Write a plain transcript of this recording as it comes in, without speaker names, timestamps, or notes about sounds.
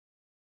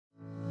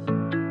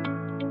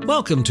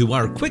Welcome to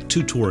our quick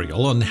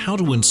tutorial on how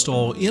to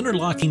install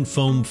interlocking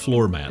foam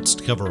floor mats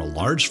to cover a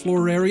large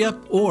floor area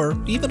or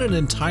even an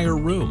entire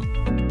room.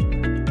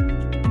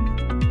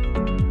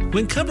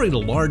 When covering a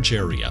large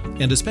area,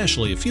 and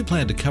especially if you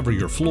plan to cover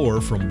your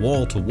floor from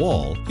wall to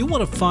wall, you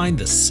want to find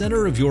the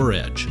center of your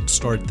edge and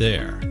start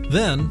there.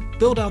 Then,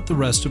 build out the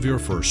rest of your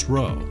first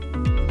row.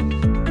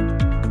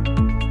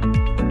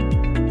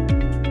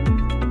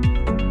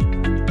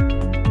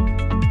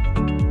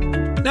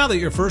 Now that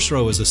your first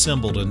row is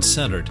assembled and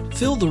centered,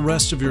 fill the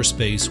rest of your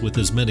space with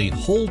as many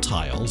hole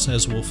tiles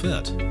as will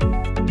fit.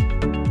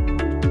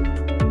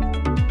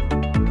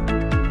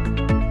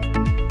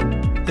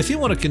 If you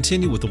want to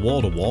continue with the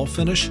wall-to-wall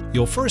finish,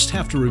 you'll first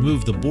have to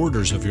remove the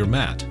borders of your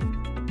mat.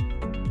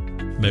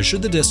 Measure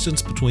the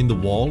distance between the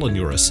wall and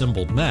your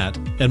assembled mat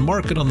and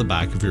mark it on the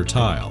back of your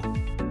tile.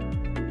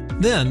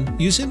 Then,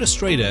 using a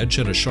straight edge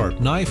and a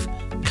sharp knife,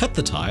 cut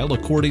the tile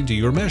according to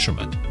your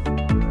measurement.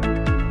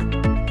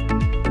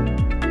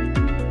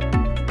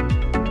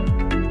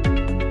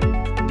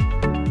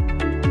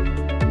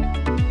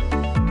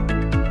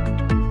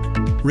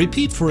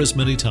 Repeat for as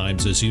many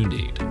times as you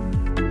need.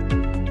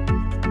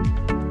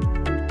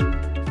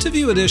 To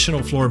view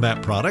additional floor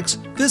mat products,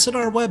 visit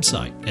our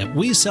website at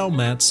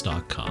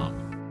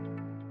WSMmats.com.